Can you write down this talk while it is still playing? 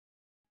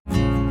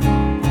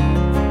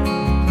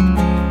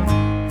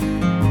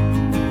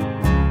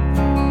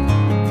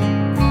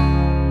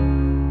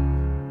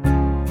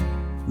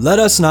Let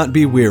us not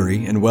be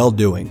weary in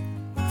well-doing,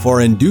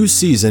 for in due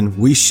season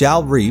we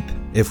shall reap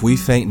if we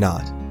faint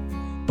not.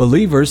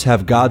 Believers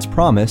have God's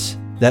promise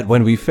that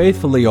when we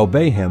faithfully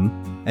obey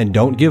Him and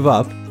don't give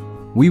up,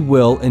 we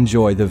will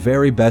enjoy the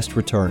very best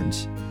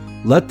returns.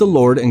 Let the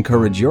Lord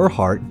encourage your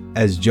heart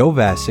as Joe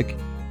Vasick,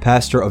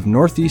 pastor of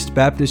Northeast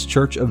Baptist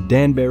Church of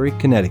Danbury,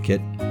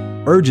 Connecticut,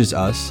 urges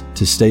us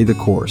to stay the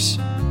course.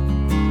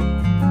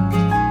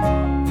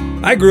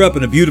 I grew up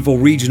in a beautiful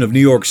region of New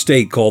York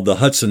State called the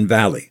Hudson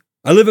Valley.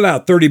 I live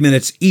about 30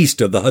 minutes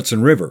east of the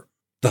Hudson River.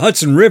 The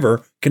Hudson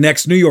River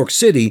connects New York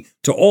City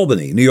to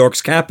Albany, New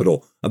York's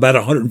capital, about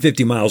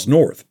 150 miles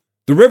north.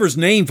 The river's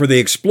named for the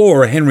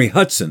explorer Henry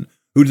Hudson,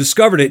 who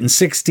discovered it in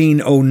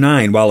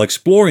 1609 while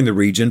exploring the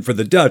region for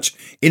the Dutch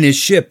in his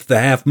ship, the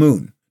Half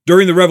Moon.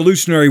 During the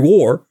Revolutionary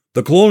War,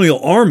 the colonial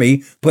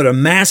army put a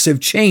massive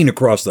chain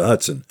across the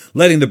Hudson,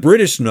 letting the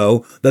British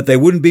know that they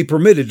wouldn't be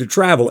permitted to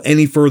travel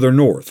any further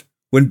north.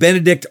 When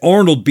Benedict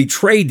Arnold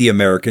betrayed the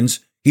Americans,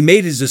 he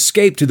made his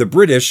escape to the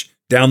British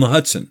down the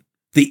Hudson.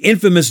 The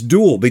infamous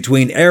duel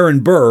between Aaron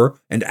Burr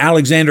and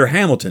Alexander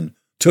Hamilton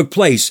took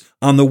place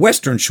on the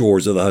western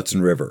shores of the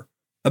Hudson River.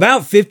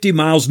 About 50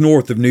 miles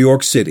north of New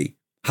York City,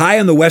 high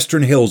on the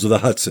western hills of the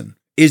Hudson,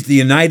 is the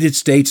United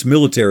States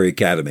Military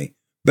Academy,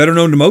 better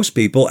known to most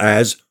people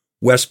as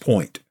West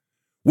Point.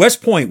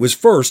 West Point was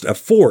first a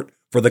fort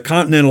for the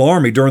Continental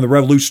Army during the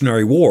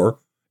Revolutionary War,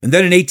 and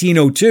then in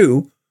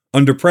 1802,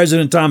 under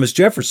President Thomas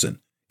Jefferson,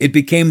 it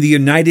became the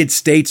United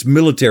States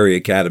Military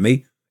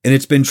Academy, and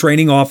it's been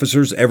training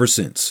officers ever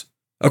since.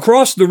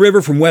 Across the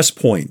river from West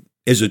Point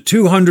is a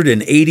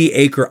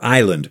 280-acre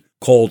island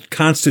called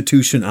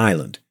Constitution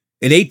Island.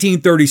 In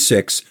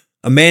 1836,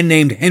 a man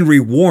named Henry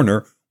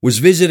Warner was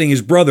visiting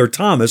his brother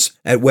Thomas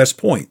at West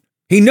Point.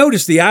 He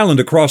noticed the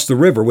island across the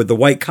river with the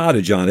white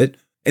cottage on it,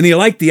 and he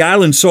liked the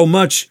island so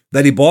much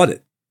that he bought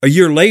it. A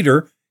year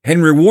later,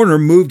 Henry Warner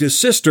moved his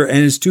sister and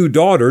his two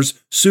daughters,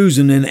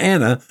 Susan and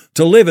Anna,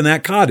 to live in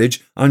that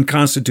cottage on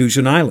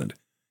Constitution Island.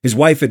 His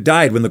wife had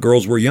died when the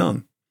girls were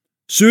young.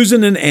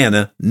 Susan and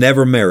Anna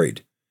never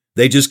married.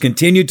 They just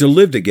continued to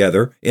live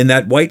together in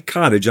that white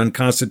cottage on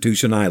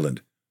Constitution Island.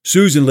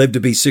 Susan lived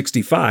to be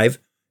 65,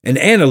 and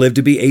Anna lived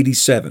to be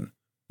 87.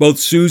 Both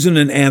Susan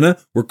and Anna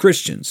were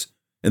Christians,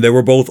 and they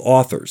were both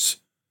authors.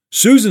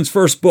 Susan's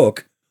first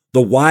book,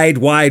 The Wide,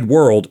 Wide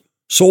World,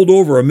 sold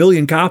over 1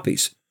 million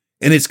copies,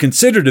 and it's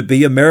considered to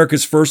be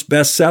America's first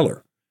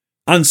bestseller.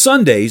 On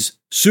Sundays,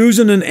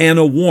 Susan and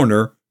Anna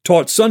Warner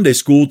taught Sunday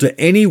school to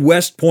any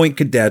West Point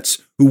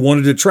cadets who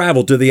wanted to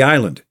travel to the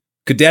island.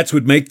 Cadets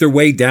would make their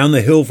way down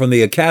the hill from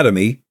the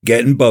academy,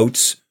 get in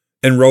boats,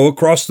 and row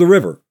across the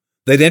river.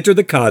 They'd enter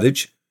the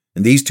cottage,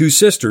 and these two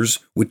sisters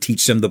would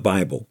teach them the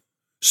Bible.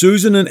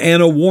 Susan and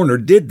Anna Warner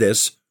did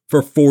this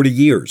for 40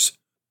 years.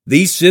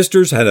 These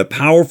sisters had a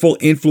powerful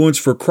influence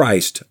for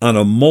Christ on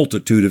a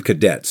multitude of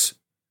cadets.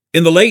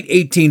 In the late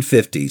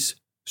 1850s,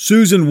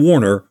 Susan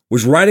Warner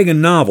was writing a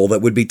novel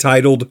that would be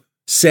titled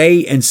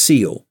Say and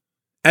Seal.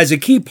 As a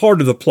key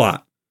part of the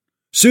plot,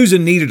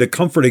 Susan needed a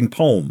comforting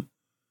poem,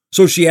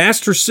 so she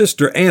asked her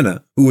sister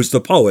Anna, who was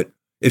the poet,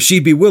 if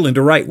she'd be willing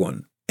to write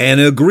one.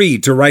 Anna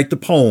agreed to write the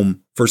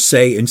poem for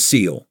Say and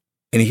Seal.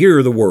 And here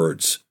are the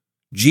words.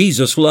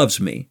 Jesus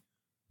loves me.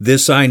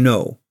 This I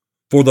know,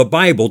 for the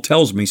Bible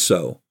tells me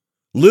so.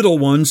 Little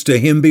ones to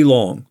Him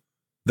belong.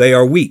 They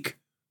are weak,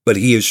 but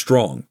He is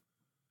strong.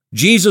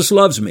 Jesus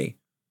loves me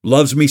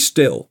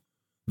still,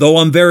 though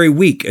I'm very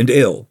weak and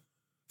ill.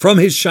 From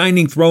His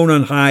shining throne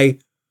on high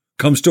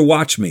comes to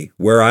watch me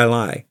where I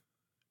lie.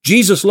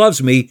 Jesus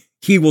loves me,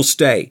 He will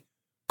stay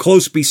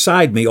close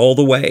beside me all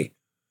the way.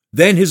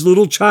 Then His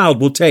little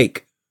child will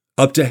take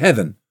up to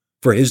heaven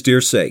for His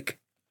dear sake.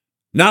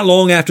 Not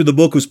long after the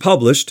book was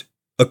published,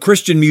 a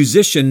Christian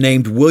musician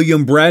named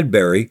William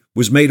Bradbury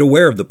was made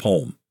aware of the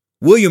poem.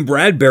 William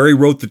Bradbury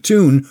wrote the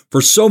tune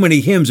for so many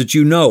hymns that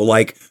you know,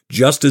 like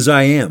Just As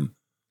I Am,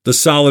 The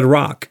Solid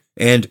Rock,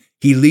 and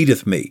He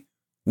Leadeth Me.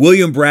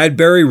 William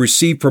Bradbury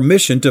received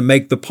permission to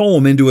make the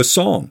poem into a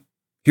song.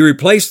 He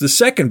replaced the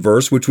second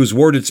verse, which was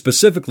worded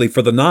specifically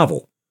for the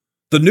novel.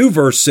 The new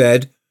verse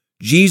said,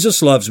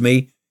 Jesus loves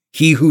me,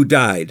 He who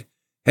died,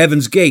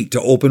 heaven's gate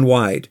to open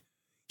wide.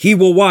 He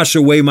will wash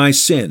away my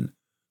sin,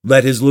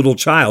 let His little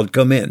child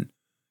come in.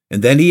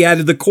 And then he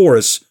added the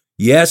chorus,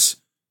 yes,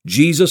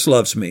 Jesus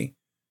loves me.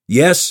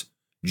 Yes,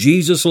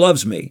 Jesus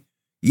loves me.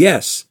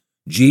 Yes,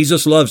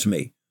 Jesus loves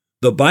me.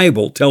 The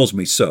Bible tells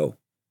me so.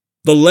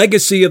 The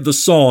legacy of the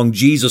song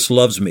Jesus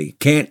Loves Me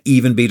can't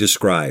even be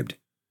described.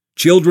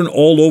 Children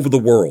all over the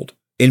world,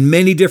 in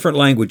many different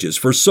languages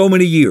for so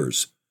many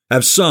years,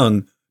 have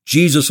sung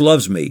Jesus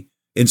Loves Me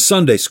in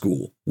Sunday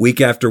school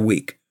week after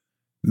week.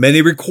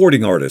 Many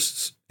recording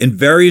artists in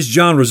various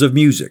genres of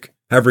music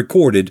have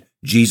recorded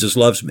Jesus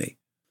Loves Me.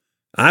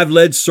 I've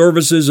led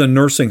services in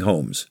nursing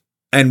homes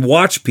and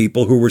watched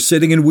people who were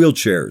sitting in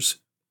wheelchairs,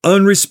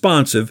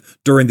 unresponsive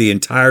during the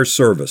entire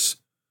service.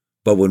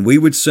 But when we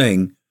would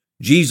sing,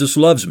 Jesus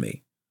loves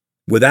me,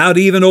 without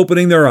even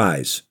opening their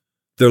eyes,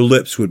 their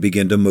lips would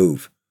begin to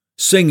move,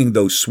 singing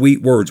those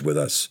sweet words with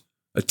us.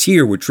 A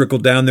tear would trickle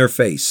down their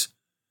face.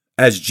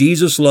 As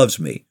Jesus Loves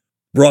Me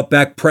brought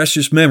back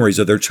precious memories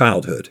of their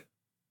childhood.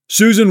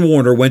 Susan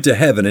Warner went to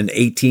heaven in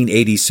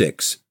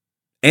 1886.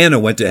 Anna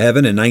went to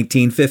heaven in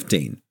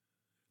 1915.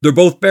 They're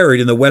both buried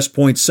in the West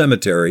Point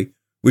Cemetery,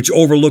 which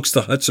overlooks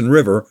the Hudson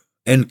River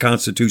and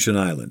Constitution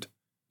Island.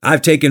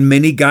 I've taken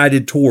many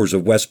guided tours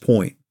of West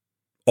Point.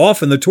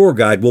 Often the tour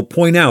guide will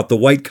point out the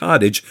white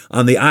cottage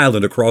on the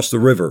island across the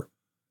river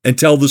and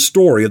tell the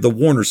story of the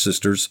Warner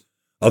sisters,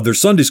 of their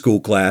Sunday school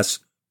class,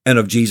 and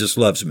of Jesus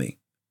Loves Me.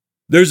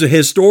 There's a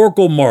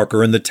historical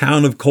marker in the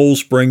town of Cold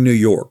Spring, New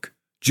York,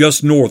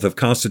 just north of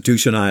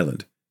Constitution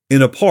Island,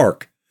 in a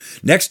park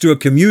next to a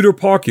commuter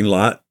parking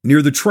lot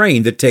near the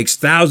train that takes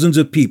thousands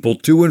of people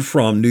to and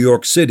from New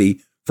York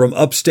City from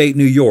upstate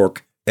New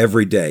York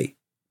every day.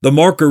 The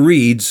marker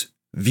reads,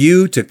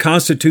 "View to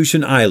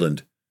Constitution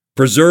Island,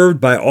 preserved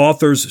by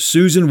authors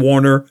Susan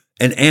Warner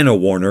and Anna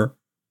Warner,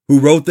 who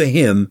wrote the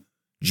hymn,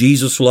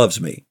 Jesus Loves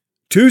Me."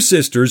 Two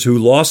sisters who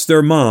lost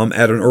their mom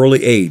at an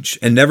early age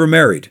and never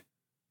married,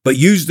 but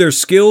used their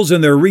skills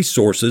and their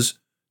resources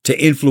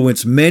to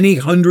influence many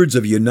hundreds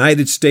of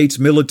United States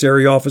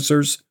military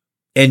officers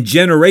and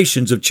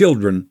generations of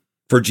children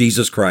for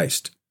Jesus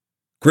Christ.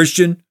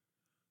 Christian,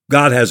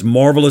 God has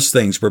marvelous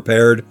things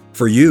prepared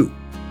for you.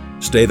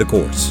 Stay the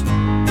course.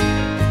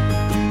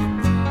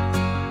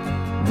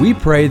 We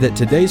pray that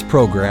today's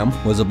program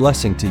was a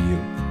blessing to you.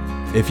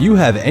 If you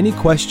have any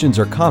questions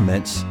or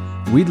comments,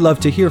 we'd love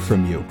to hear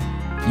from you.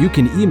 You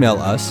can email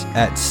us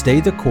at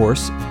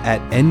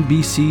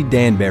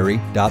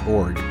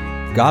staythecourse@nbcdanbury.org.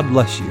 God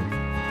bless you.